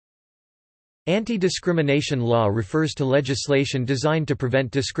Anti-discrimination law refers to legislation designed to prevent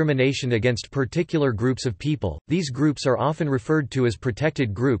discrimination against particular groups of people. These groups are often referred to as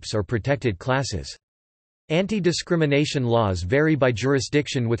protected groups or protected classes. Anti-discrimination laws vary by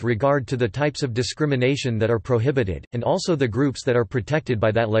jurisdiction with regard to the types of discrimination that are prohibited, and also the groups that are protected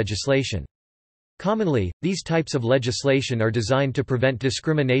by that legislation. Commonly, these types of legislation are designed to prevent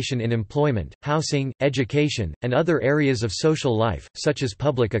discrimination in employment, housing, education, and other areas of social life, such as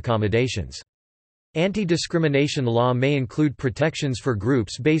public accommodations. Anti-discrimination law may include protections for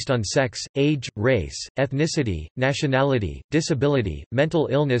groups based on sex, age, race, ethnicity, nationality, disability, mental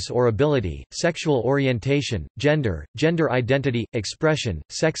illness or ability, sexual orientation, gender, gender identity, expression,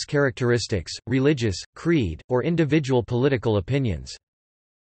 sex characteristics, religious, creed, or individual political opinions.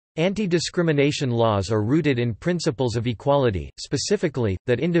 Anti-discrimination laws are rooted in principles of equality, specifically,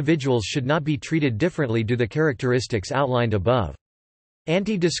 that individuals should not be treated differently due to the characteristics outlined above.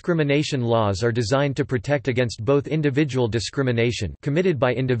 Anti-discrimination laws are designed to protect against both individual discrimination committed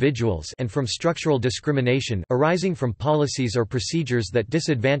by individuals and from structural discrimination arising from policies or procedures that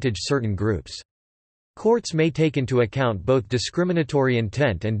disadvantage certain groups. Courts may take into account both discriminatory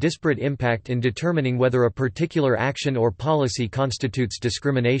intent and disparate impact in determining whether a particular action or policy constitutes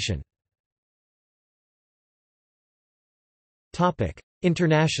discrimination.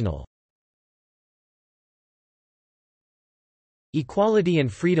 International. Equality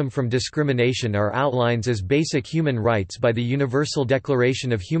and freedom from discrimination are outlines as basic human rights by the Universal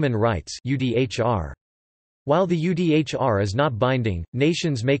Declaration of Human Rights (UDHR). While the UDHR is not binding,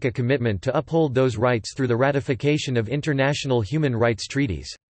 nations make a commitment to uphold those rights through the ratification of international human rights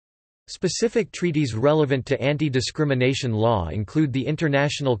treaties. Specific treaties relevant to anti-discrimination law include the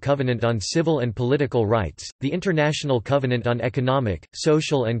International Covenant on Civil and Political Rights, the International Covenant on Economic,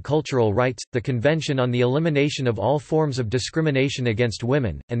 Social and Cultural Rights, the Convention on the Elimination of All Forms of Discrimination Against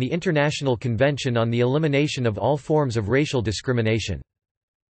Women, and the International Convention on the Elimination of All Forms of Racial Discrimination.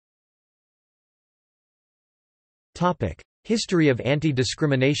 History of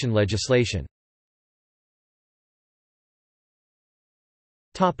anti-discrimination legislation.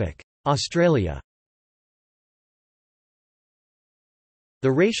 Australia.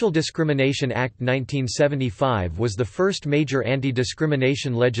 The Racial Discrimination Act 1975 was the first major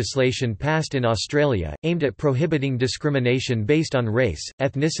anti-discrimination legislation passed in Australia, aimed at prohibiting discrimination based on race,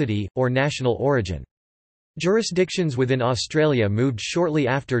 ethnicity, or national origin. Jurisdictions within Australia moved shortly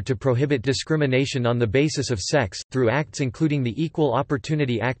after to prohibit discrimination on the basis of sex, through acts including the Equal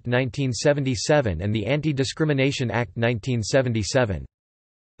Opportunity Act 1977 and the Anti-Discrimination Act 1977.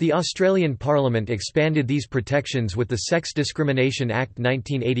 The Australian Parliament expanded these protections with the Sex Discrimination Act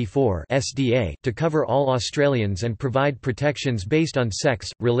 1984 (SDA) to cover all Australians and provide protections based on sex,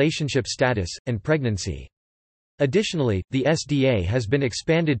 relationship status, and pregnancy. Additionally, the SDA has been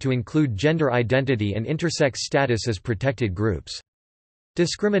expanded to include gender identity and intersex status as protected groups.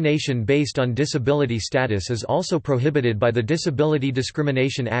 Discrimination based on disability status is also prohibited by the Disability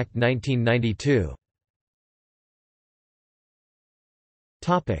Discrimination Act 1992.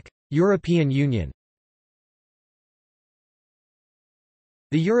 European Union.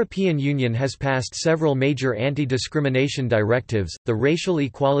 The European Union has passed several major anti-discrimination directives, the Racial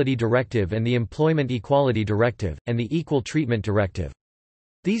Equality Directive and the Employment Equality Directive, and the Equal Treatment Directive.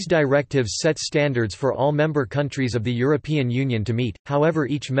 These directives set standards for all member countries of the European Union to meet, however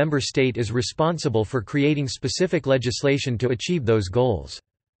each member state is responsible for creating specific legislation to achieve those goals.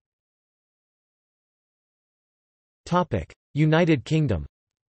 United Kingdom.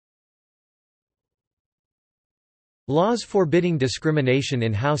 Laws forbidding discrimination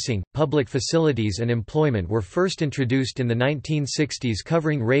in housing, public facilities and employment were first introduced in the 1960s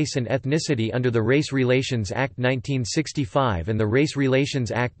covering race and ethnicity under the Race Relations Act 1965 and the Race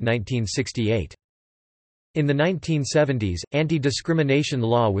Relations Act 1968. In the 1970s, anti-discrimination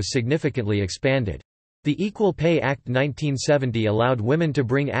law was significantly expanded. The Equal Pay Act 1970 allowed women to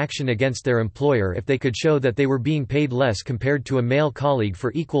bring action against their employer if they could show that they were being paid less compared to a male colleague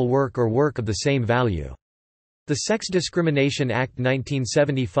for equal work or work of the same value. The Sex Discrimination Act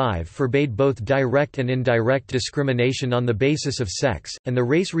 1975 forbade both direct and indirect discrimination on the basis of sex, and the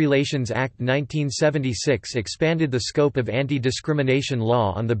Race Relations Act 1976 expanded the scope of anti-discrimination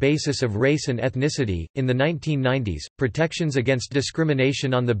law on the basis of race and ethnicity. In the 1990s, protections against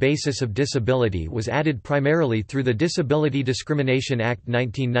discrimination on the basis of disability was added primarily through the Disability Discrimination Act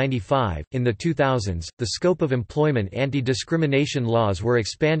 1995. In the 2000s, the scope of employment anti-discrimination laws were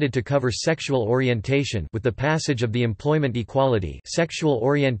expanded to cover sexual orientation with the passage passage of the Employment Equality Sexual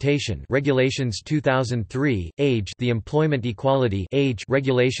Orientation Regulations 2003, Age the Employment Equality Age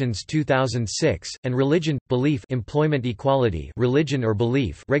Regulations 2006, and Religion, Belief Employment Equality Religion or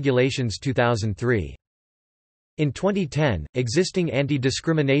Belief Regulations 2003. In 2010, existing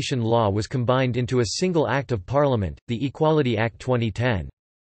anti-discrimination law was combined into a single Act of Parliament, the Equality Act 2010.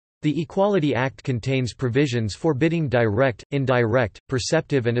 The Equality Act contains provisions forbidding direct, indirect,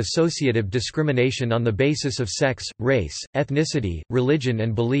 perceptive and associative discrimination on the basis of sex, race, ethnicity, religion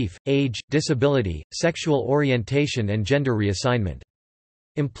and belief, age, disability, sexual orientation and gender reassignment.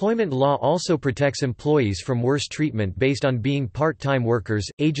 Employment law also protects employees from worse treatment based on being part-time workers,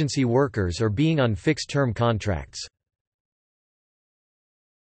 agency workers or being on fixed-term contracts.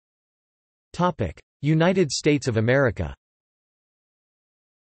 United States of America.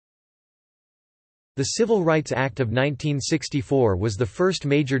 The Civil Rights Act of 1964 was the first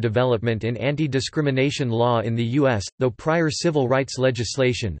major development in anti-discrimination law in the U.S., though prior civil rights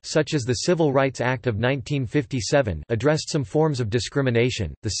legislation such as the Civil Rights Act of 1957 addressed some forms of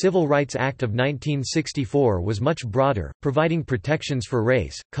discrimination. The Civil Rights Act of 1964 was much broader, providing protections for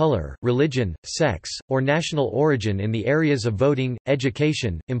race, color, religion, sex, or national origin in the areas of voting,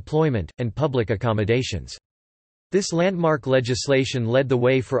 education, employment, and public accommodations. This landmark legislation led the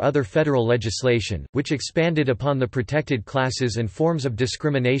way for other federal legislation, which expanded upon the protected classes and forms of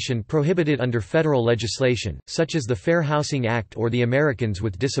discrimination prohibited under federal legislation, such as the Fair Housing Act or the Americans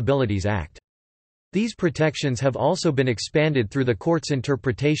with Disabilities Act. These protections have also been expanded through the court's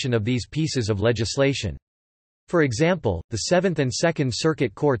interpretation of these pieces of legislation. For example, the Seventh and Second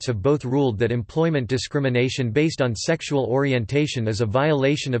Circuit courts have both ruled that employment discrimination based on sexual orientation is a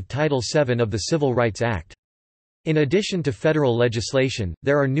violation of Title VII of the Civil Rights Act. In addition to federal legislation,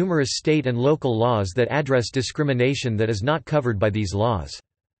 there are numerous state and local laws that address discrimination that is not covered by these laws.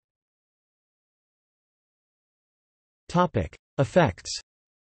 Effects.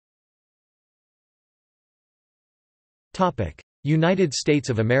 United States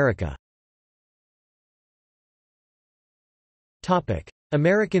of America.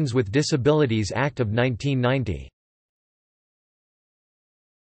 Americans with Disabilities Act of 1990.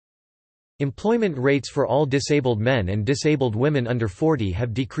 Employment rates for all disabled men and disabled women under 40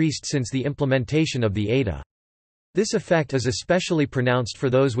 have decreased since the implementation of the ADA. This effect is especially pronounced for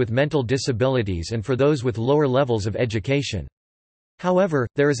those with mental disabilities and for those with lower levels of education. However,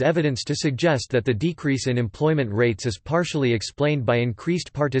 there is evidence to suggest that the decrease in employment rates is partially explained by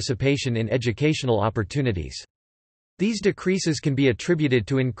increased participation in educational opportunities. These decreases can be attributed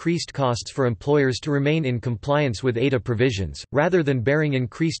to increased costs for employers to remain in compliance with ADA provisions. Rather than bearing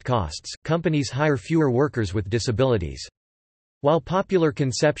increased costs, companies hire fewer workers with disabilities. While popular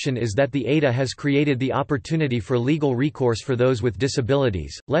conception is that the ADA has created the opportunity for legal recourse for those with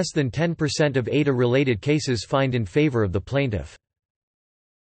disabilities, less than 10% of ADA-related cases find in favor of the plaintiff.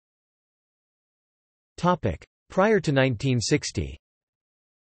 Prior to 1960.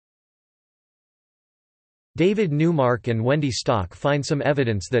 David Newmark and Wendy Stock find some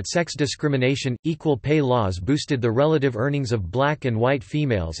evidence that sex discrimination, equal pay laws boosted the relative earnings of black and white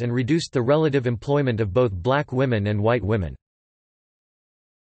females and reduced the relative employment of both black women and white women.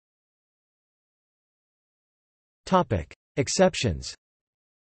 Exceptions.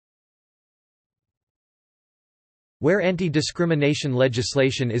 Where anti-discrimination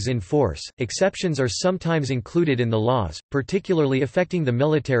legislation is in force, exceptions are sometimes included in the laws, particularly affecting the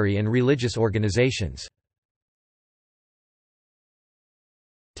military and religious organizations.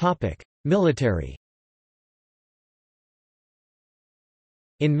 Military.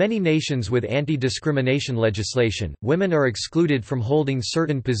 In many nations with anti-discrimination legislation, women are excluded from holding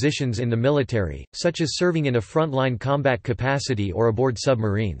certain positions in the military, such as serving in a frontline combat capacity or aboard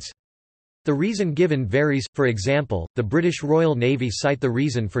submarines. The reason given varies. For example, the British Royal Navy cite the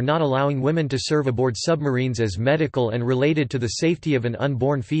reason for not allowing women to serve aboard submarines as medical and related to the safety of an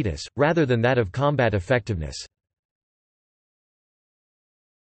unborn fetus, rather than that of combat effectiveness.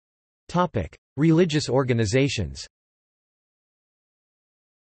 Religious organizations.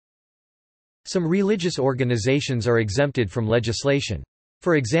 Some religious organizations are exempted from legislation.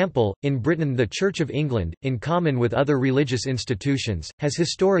 For example, in Britain the Church of England, in common with other religious institutions, has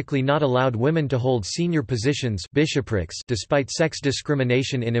historically not allowed women to hold senior positions bishoprics despite sex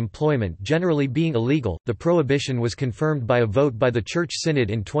discrimination in employment generally being illegal. The prohibition was confirmed by a vote by the Church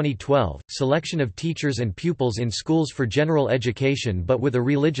Synod in 2012. Selection of teachers and pupils in schools for general education but with a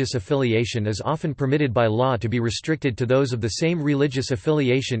religious affiliation is often permitted by law to be restricted to those of the same religious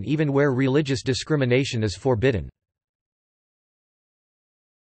affiliation even where religious discrimination is forbidden.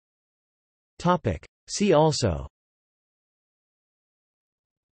 See also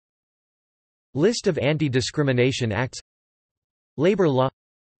List of anti-discrimination acts. Labor law.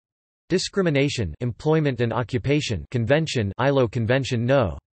 Discrimination Employment and Occupation Convention ILO Convention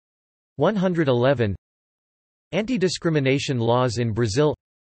No. 111. Anti-discrimination laws in Brazil.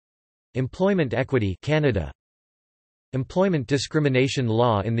 Employment equity Canada. Employment discrimination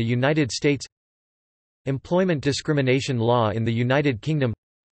law in the United States. Employment discrimination law in the United Kingdom.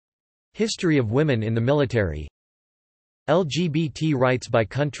 History of women in the military. LGBT rights by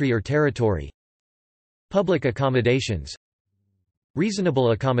country or territory. Public accommodations.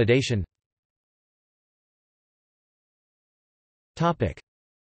 Reasonable accommodation.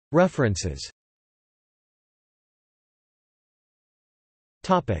 References.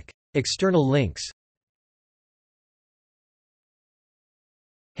 External links.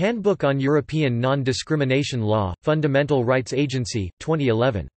 Handbook on European Non-Discrimination Law, Fundamental Rights Agency,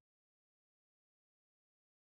 2011.